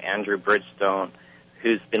guy named Andrew Bridgestone,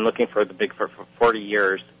 who's been looking for the Bigfoot for 40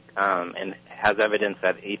 years, and has evidence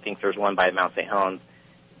that he thinks there's one by Mount St. Helens,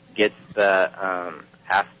 gets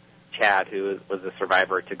asked Chad, who was the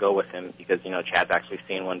survivor, to go with him because Chad's actually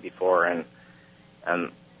seen one before, and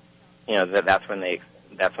that's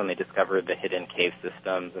when they discovered the hidden cave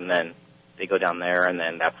systems, and then they go down there, and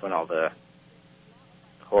then that's when all the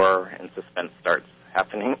horror and suspense starts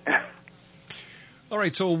happening. All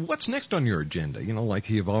right, so what's next on your agenda? Like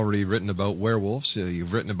you've already written about werewolves,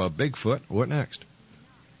 you've written about Bigfoot. What next?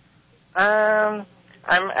 I'm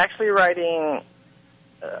actually writing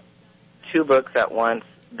 2 books at once,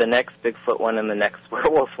 the next Bigfoot one and the next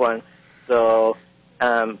werewolf one. So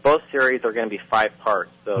both series are going to be 5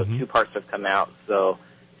 parts. So 2 parts have come out. So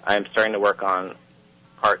I'm starting to work on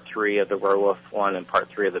part 3 of the werewolf one and part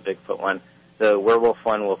 3 of the Bigfoot one. The werewolf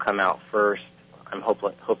one will come out first, I'm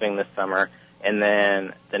hoping this summer. And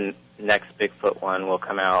then the next Bigfoot one will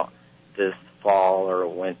come out this fall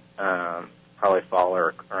or probably fall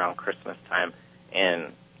or around Christmas time.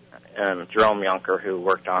 And Jerome Yonker, who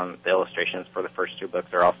worked on the illustrations for the first 2 books,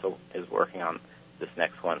 is working on this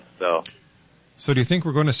next one. So do you think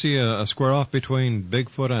we're going to see a square off between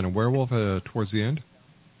Bigfoot and a werewolf towards the end?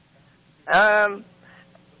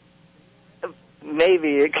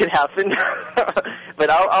 Maybe it could happen, but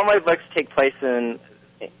all my books take place in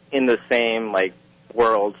the same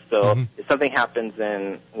world. So if something happens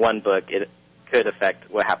in one book, it could affect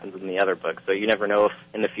what happens in the other book. So you never know if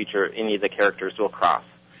in the future any of the characters will cross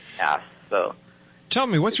paths. So, tell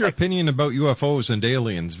me, what's your opinion about UFOs and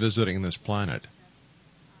aliens visiting this planet?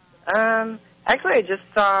 Actually, I just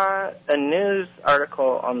saw a news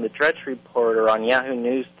article on the Dredge Report or on Yahoo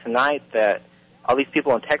News tonight that all these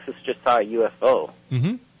people in Texas just saw a UFO.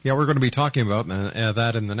 Mm-hmm. Yeah, we're going to be talking about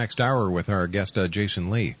that in the next hour with our guest,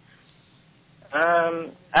 Jason Lee.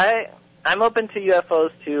 I'm open to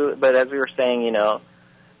UFOs too, but as we were saying,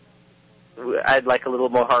 I'd like a little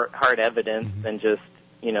more hard evidence than just,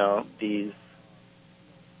 these,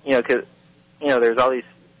 because, there's all these,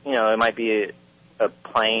 it might be a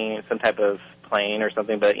plane, some type of plane or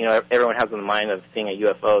something, but, everyone has in the mind of seeing a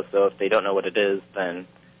UFO, so if they don't know what it is, then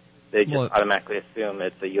they just automatically assume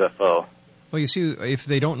it's a UFO. Well, you see, if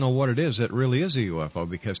they don't know what it is really is a UFO,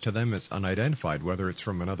 because to them it's unidentified, whether it's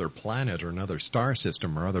from another planet or another star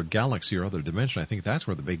system or other galaxy or other dimension. I think that's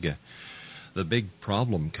where the big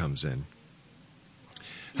problem comes in.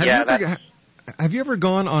 Have you ever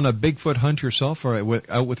gone on a Bigfoot hunt yourself, or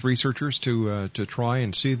out with researchers to try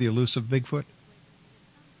and see the elusive Bigfoot?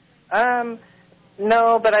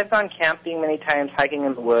 No, but I've gone camping many times, hiking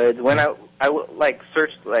in the woods. When I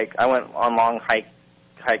searched, I went on long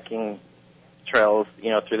hiking trails,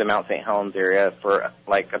 through the Mount St. Helens area for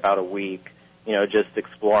about a week, just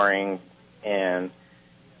exploring. But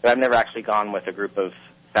I've never actually gone with a group of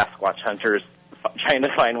Sasquatch hunters trying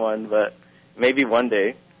to find one, but maybe one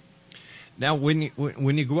day. Now, when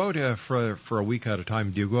you go out for a week at a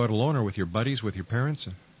time, do you go out alone or with your buddies, with your parents?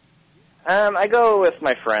 I go with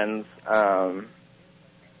my friends. I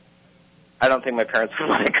don't think my parents would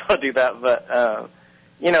want to go do that, but,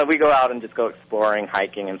 we go out and just go exploring,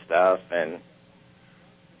 hiking and stuff, and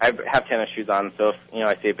I have tennis shoes on, so if,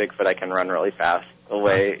 I see a Bigfoot, I can run really fast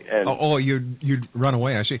away. And you'd run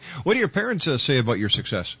away, I see. What do your parents say about your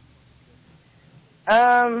success?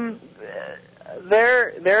 They're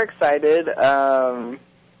excited.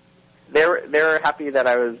 They're happy that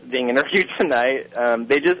I was being interviewed tonight.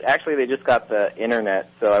 They just got the internet,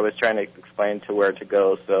 so I was trying to explain to where to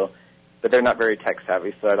go. But they're not very tech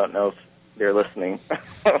savvy, so I don't know if they're listening.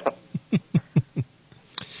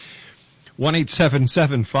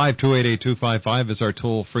 1-877-528-8255 is our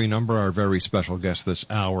toll-free number. Our very special guest this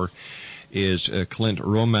hour is Clint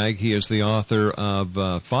Romag. He is the author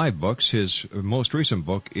of 5 books. His most recent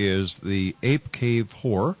book is The Ape Cave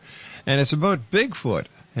Horror, and it's about Bigfoot.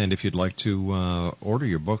 And if you'd like to order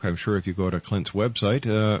your book, I'm sure if you go to Clint's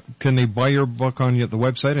website, can they buy your book on the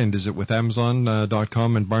website? And is it with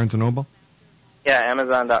Amazon.com and Barnes & Noble? Yeah,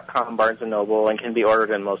 Amazon.com, Barnes & Noble, and can be ordered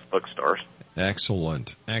in most bookstores.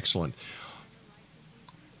 Excellent.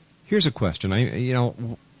 Here's a question.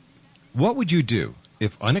 What would you do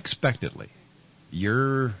if unexpectedly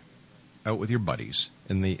you're out with your buddies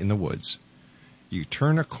in the woods, you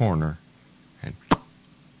turn a corner, and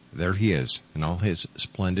there he is in all his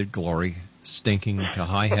splendid glory, stinking to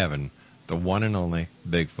high heaven, the one and only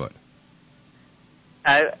Bigfoot?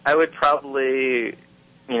 I would probably,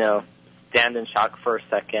 stand in shock for a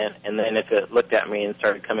second, and then if it looked at me and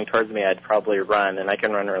started coming towards me, I'd probably run, and I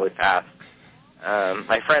can run really fast.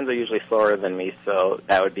 My friends are usually slower than me, so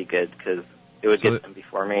that would be good because it would get them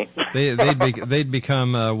before me. they'd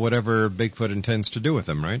become whatever Bigfoot intends to do with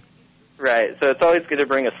them, right? Right. So it's always good to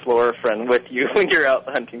bring a slower friend with you when you're out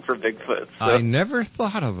hunting for Bigfoot. So. I never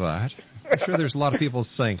thought of that. I'm sure there's a lot of people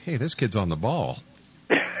saying, "Hey, this kid's on the ball."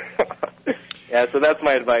 Yeah, so that's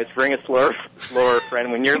my advice. Bring a slower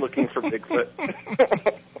friend when you're looking for Bigfoot.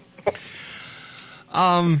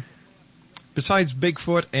 Besides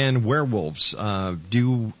Bigfoot and werewolves,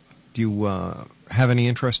 do you have any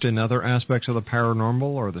interest in other aspects of the paranormal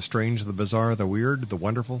or the strange, the bizarre, the weird, the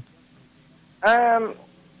wonderful? I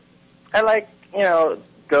like,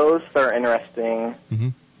 ghosts are interesting,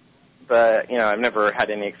 but, I've never had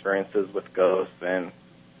any experiences with ghosts, and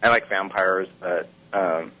I like vampires, but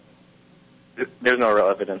there's no real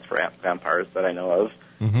evidence for vampires that I know of.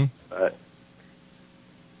 But,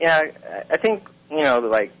 yeah, I think,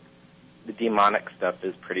 like, the demonic stuff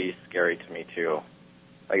is pretty scary to me, too.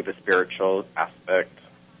 Like the spiritual aspect.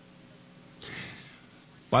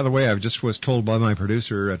 By the way, I just was told by my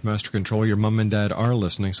producer at Master Control your mom and dad are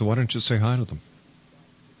listening, so why don't you say hi to them?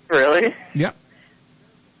 Really? Yeah.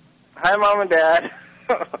 Hi, Mom and Dad.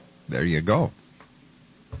 There you go.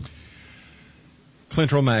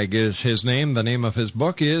 Clint Romag is his name. The name of his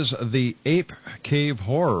book is The Ape Cave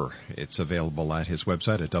Horror. It's available at his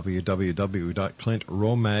website at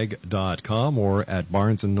www.clintromag.com or at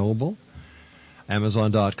Barnes & Noble,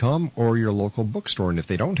 Amazon.com, or your local bookstore. And if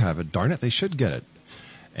they don't have it, darn it, they should get it.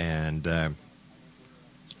 And, all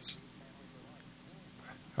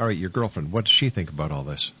right, your girlfriend, what does she think about all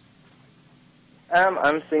this?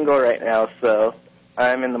 I'm single right now, so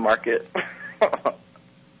I'm in the market.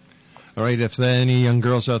 All right, if any young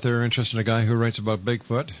girls out there are interested in a guy who writes about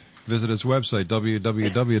Bigfoot, visit his website,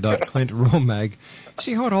 www.clintromag.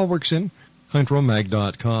 See how it all works in?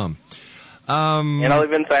 ClintRomag.com. And I'll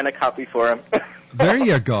even sign a copy for him. There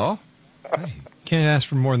you go. I can't ask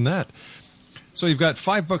for more than that. So you've got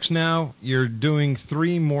 5 books now. You're doing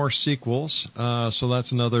 3 more sequels, so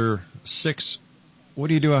that's another 6. What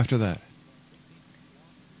do you do after that?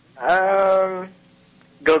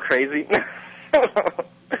 Go crazy.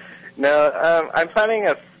 No, I'm planning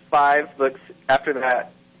 5 books after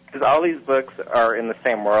that, because all these books are in the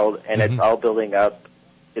same world, and it's all building up.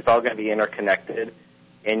 It's all going to be interconnected,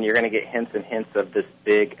 and you're going to get hints and hints of this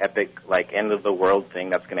big, epic, like, end-of-the-world thing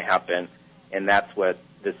that's going to happen, and that's what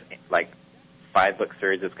this, like, 5-book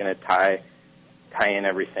series is going to tie in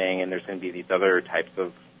everything, and there's going to be these other types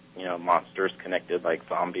of, monsters connected, like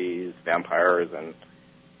zombies, vampires, and...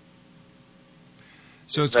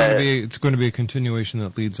 So it's going to be a continuation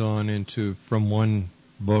that leads on from one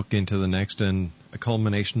book into the next, and a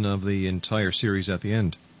culmination of the entire series at the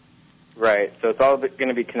end. Right. So it's all going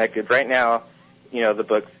to be connected. Right now, the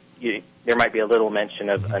books, there might be a little mention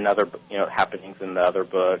of another, happenings in the other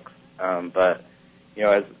books, but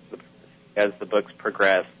as the books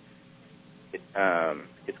progress, it's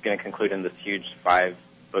going to conclude in this huge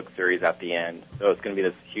 5-book series at the end. So it's going to be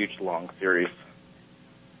this huge long series.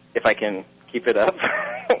 If I can keep it up.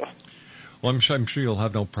 Well, I'm sure you'll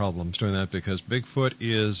have no problems doing that because Bigfoot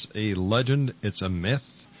is a legend. It's a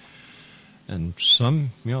myth. And some,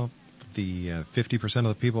 the 50% of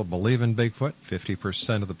the people believe in Bigfoot.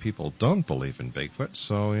 50% of the people don't believe in Bigfoot.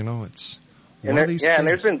 So, it's one of these things. And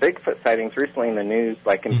there's been Bigfoot sightings recently in the news,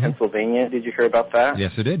 like in Pennsylvania. Did you hear about that?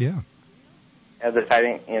 Yes, it did, yeah. The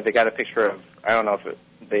sighting, they got a picture of, I don't know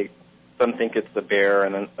if some think it's the bear,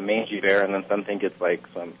 and then a mangy bear, and then some think it's like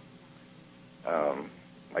some,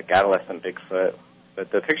 like adolescent Bigfoot. But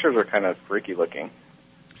the pictures are kind of freaky looking.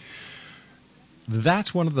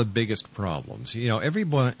 That's one of the biggest problems.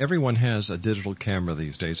 Everyone has a digital camera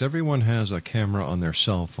these days. Everyone has a camera on their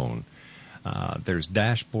cell phone. There's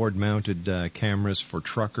dashboard-mounted cameras for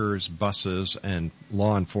truckers, buses, and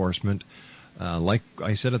law enforcement. Like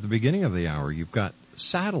I said at the beginning of the hour, you've got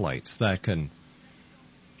satellites that can,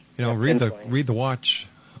 read the watch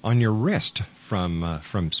on your wrist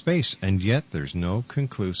from space, and yet there's no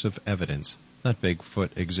conclusive evidence that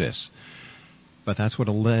Bigfoot exists. But that's what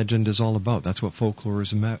a legend is all about. That's what folklore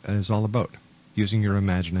is all about, using your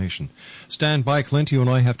imagination. Stand by, Clint. You and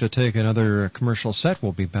I have to take another commercial set.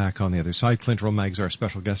 We'll be back on the other side. Clint Romag's our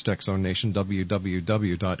special guest, X-Zone Nation,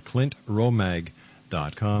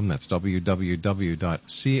 www.clintromag.com. That's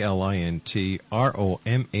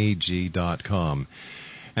www.clintromag.com.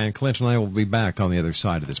 And Clint and I will be back on the other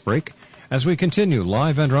side of this break as we continue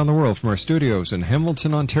live and around the world from our studios in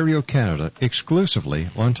Hamilton, Ontario, Canada, exclusively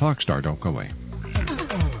on Talkstar. Don't go away.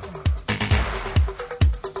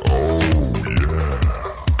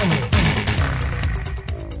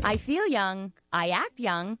 I feel young, I act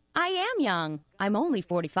young, I am young. I'm only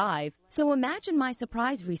 45. So imagine my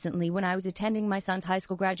surprise recently when I was attending my son's high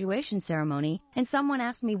school graduation ceremony and someone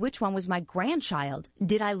asked me which one was my grandchild.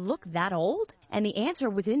 Did I look that old? And the answer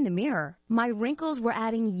was in the mirror. My wrinkles were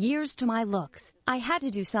adding years to my looks. I had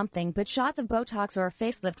to do something, but shots of Botox or a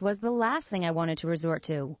facelift was the last thing I wanted to resort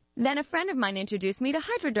to. Then a friend of mine introduced me to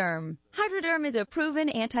Hydroderm. Hydroderm is a proven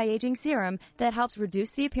anti-aging serum that helps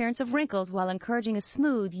reduce the appearance of wrinkles while encouraging a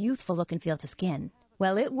smooth, youthful look and feel to skin.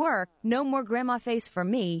 Well, it worked. No more grandma face for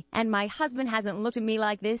me, and my husband hasn't looked at me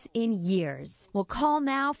like this in years. Well, call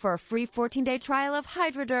now for a free 14-day trial of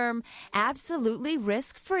Hydroderm, absolutely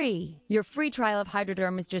risk-free. Your free trial of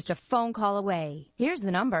Hydroderm is just a phone call away. Here's the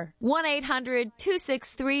number,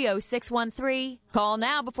 1-800-263-0613. Call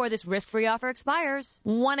now before this risk-free offer expires.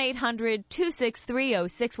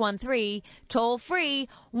 1-800-263-0613. Toll free,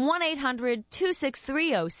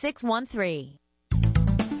 1-800-263-0613.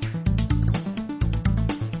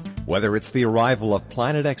 Whether it's the arrival of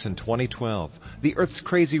Planet X in 2012, the Earth's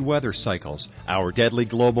crazy weather cycles, our deadly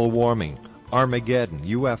global warming, Armageddon,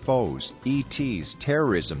 UFOs, ETs,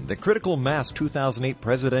 terrorism, the critical mass 2008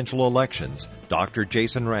 presidential elections, Dr.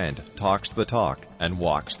 Jason Rand talks the talk and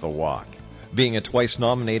walks the walk. Being a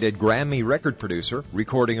twice-nominated Grammy record producer,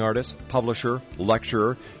 recording artist, publisher,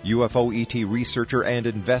 lecturer, UFO ET researcher and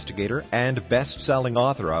investigator, and best-selling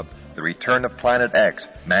author of The Return of Planet X,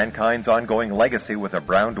 Mankind's Ongoing Legacy with a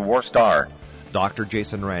Brown Dwarf Star, Dr.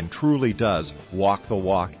 Jason Rand truly does walk the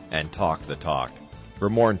walk and talk the talk. For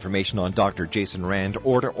more information on Dr. Jason Rand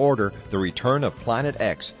or to order The Return of Planet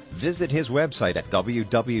X, visit his website at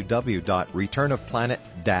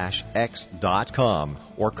www.returnofplanet-x.com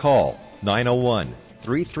or call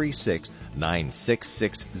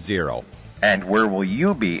 901-336-9660. And where will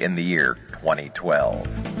you be in the year 2012?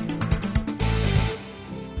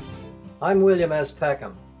 I'm William S.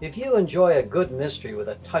 Peckham. If you enjoy a good mystery with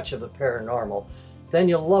a touch of the paranormal, then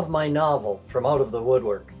you'll love my novel, From Out of the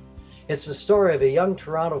Woodwork. It's the story of a young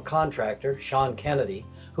Toronto contractor, Sean Kennedy,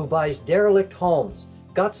 who buys derelict homes,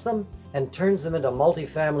 guts them, and turns them into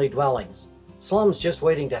multifamily dwellings. Slums just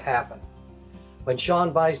waiting to happen. When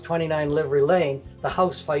Sean buys 29 Livery Lane, the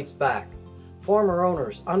house fights back. Former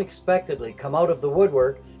owners unexpectedly come out of the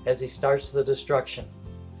woodwork as he starts the destruction.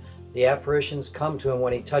 The apparitions come to him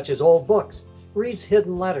when he touches old books, reads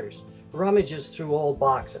hidden letters, rummages through old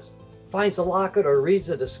boxes, finds a locket, or reads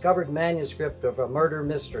a discovered manuscript of a murder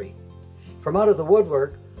mystery. From Out of the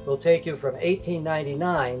Woodwork will take you from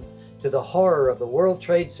 1899 to the horror of the World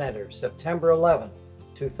Trade Center, September 11,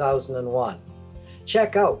 2001.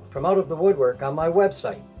 Check out From Out of the Woodwork on my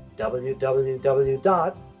website,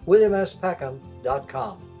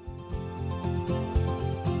 www.williamspeckham.com.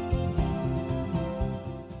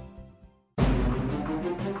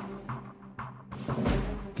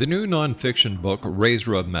 The new nonfiction book,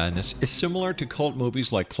 Razor of Madness, is similar to cult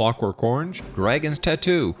movies like Clockwork Orange, Dragon's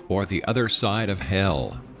Tattoo, or The Other Side of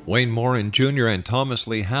Hell. Wayne Morin Jr. and Thomas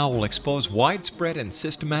Lee Howell will expose widespread and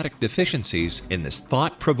systematic deficiencies in this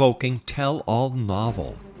thought-provoking tell-all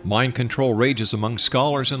novel. Mind control rages among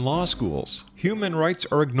scholars in law schools. Human rights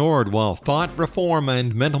are ignored while thought reform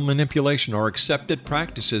and mental manipulation are accepted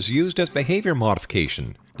practices used as behavior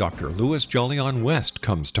modification. Dr. Louis Jolyon West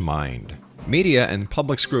comes to mind. Media and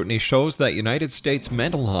public scrutiny shows that United States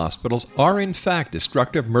mental hospitals are in fact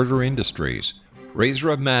destructive murder industries. Razor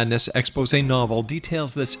of Madness expose novel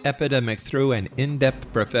details this epidemic through an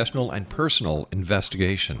in-depth professional and personal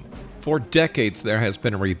investigation. For decades, there has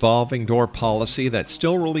been a revolving door policy that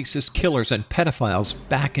still releases killers and pedophiles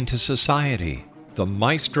back into society. The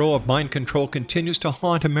maestro of mind control continues to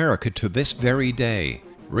haunt America to this very day.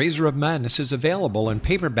 Razor of Madness is available in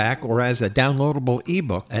paperback or as a downloadable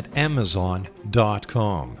ebook at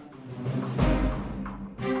Amazon.com.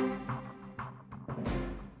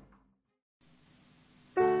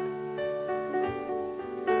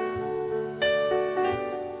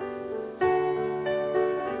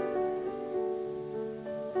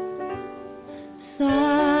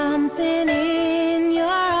 Something in your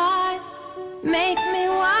eyes makes me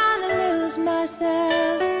wanna lose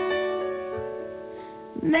myself.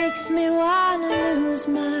 Makes me wanna lose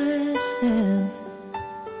myself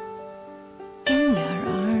in your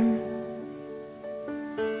arms.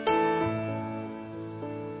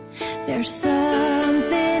 There's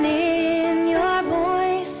something in your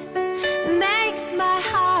voice that makes my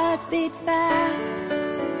heart beat fast.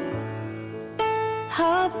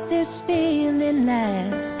 Hope this feeling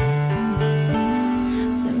lasts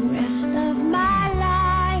the rest of my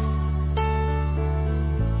life.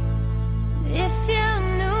 If you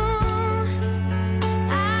knew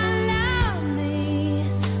how lonely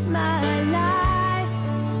my life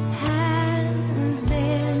has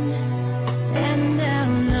been, and how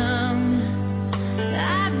long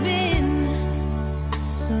I've been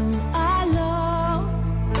so alone.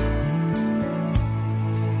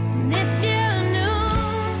 And if you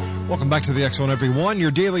knew. Welcome back to the X Zone, everyone.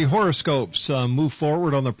 Your daily horoscopes move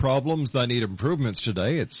forward on the problems that need improvements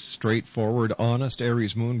today. It's straightforward, honest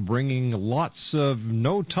Aries moon, bringing lots of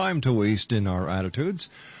no time to waste in our attitudes.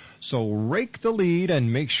 So rake the lead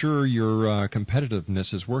and make sure your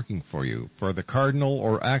competitiveness is working for you. For the cardinal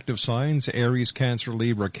or active signs, Aries, Cancer,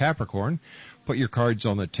 Libra, Capricorn, put your cards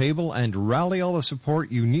on the table and rally all the support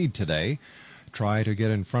you need today. Try to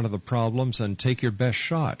get in front of the problems and take your best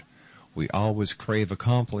shot. We always crave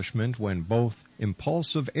accomplishment when both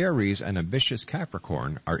impulsive Aries and ambitious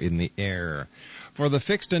Capricorn are in the air. For the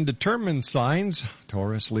fixed and determined signs,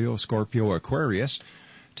 Taurus, Leo, Scorpio, Aquarius,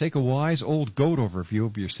 take a wise old goat overview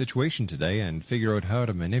of your situation today and figure out how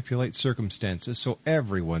to manipulate circumstances so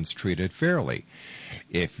everyone's treated fairly.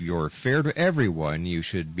 If you're fair to everyone, you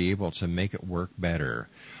should be able to make it work better.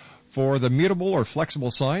 For the mutable or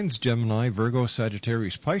flexible signs, Gemini, Virgo,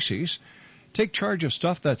 Sagittarius, Pisces, take charge of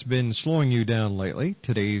stuff that's been slowing you down lately.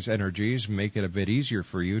 Today's energies make it a bit easier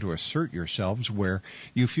for you to assert yourselves where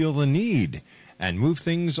you feel the need and move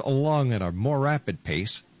things along at a more rapid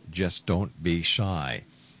pace. Just don't be shy.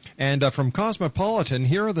 And from Cosmopolitan,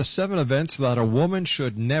 here are the 7 events that a woman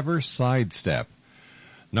should never sidestep.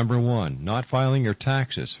 Number 1, not filing your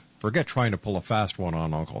taxes. Forget trying to pull a fast one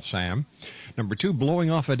on Uncle Sam. Number 2,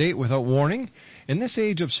 blowing off a date without warning. In this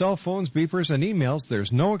age of cell phones, beepers, and emails,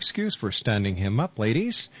 there's no excuse for standing him up,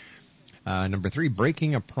 ladies. Number 3,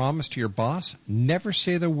 breaking a promise to your boss. Never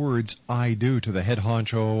say the words, I do, to the head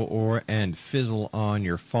honcho and fizzle on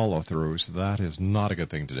your follow-throughs. That is not a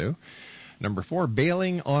good thing to do. Number 4,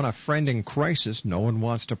 bailing on a friend in crisis. No one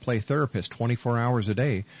wants to play therapist 24 hours a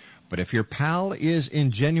day. But if your pal is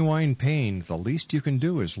in genuine pain, the least you can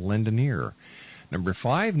do is lend an ear. Number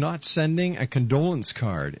 5, not sending a condolence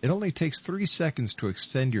card. It only takes 3 seconds to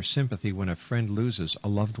extend your sympathy when a friend loses a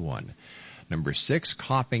loved one. Number 6,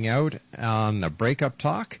 copping out on the breakup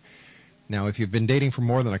talk. Now, if you've been dating for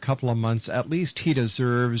more than a couple of months, at least he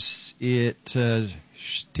deserves it to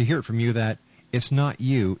hear it from you that it's not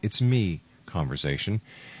you, it's me conversation.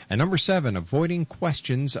 And number 7, avoiding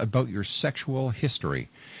questions about your sexual history.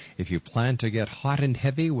 If you plan to get hot and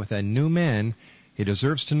heavy with a new man, he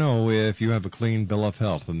deserves to know if you have a clean bill of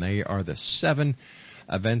health. And they are the 7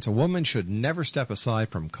 events a woman should never step aside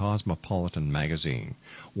from Cosmopolitan magazine.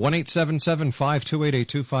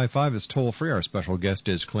 1-877-528-8255 is toll free. Our special guest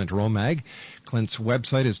is Clint Romag. Clint's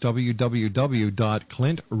website is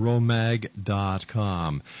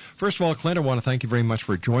www.clintromag.com. First of all, Clint, I want to thank you very much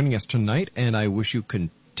for joining us tonight, and I wish you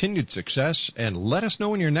continued success. And let us know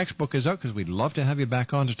when your next book is out, because we'd love to have you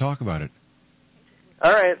back on to talk about it.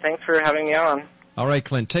 All right. Thanks for having me on. All right,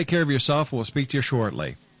 Clint. Take care of yourself. We'll speak to you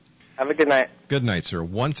shortly. Have a good night. Good night, sir.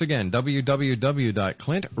 Once again,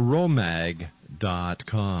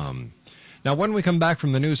 www.clintromag.com. Now, when we come back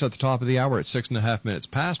from the news at the top of the hour at 6.5 minutes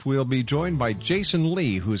past, we'll be joined by Jason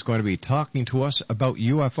Lee, who's going to be talking to us about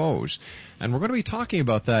UFOs. And we're going to be talking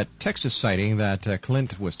about that Texas sighting that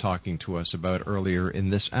Clint was talking to us about earlier in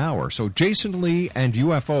this hour. So Jason Lee and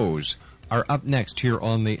UFOs are up next here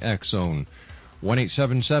on the X-Zone.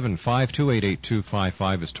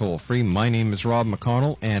 1-877-528-8255 is toll free. My name is Rob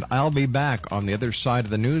McConnell, and I'll be back on the other side of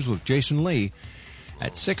the news with Jason Lee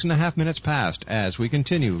at 6.5 minutes past as we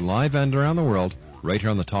continue live and around the world right here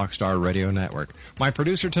on the Talkstar Radio Network. My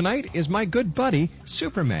producer tonight is my good buddy,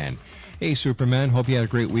 Superman. Hey, Superman, hope you had a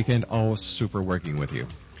great weekend. Always super working with you.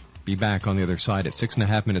 Be back on the other side at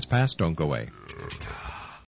 6.5 minutes past. Don't go away.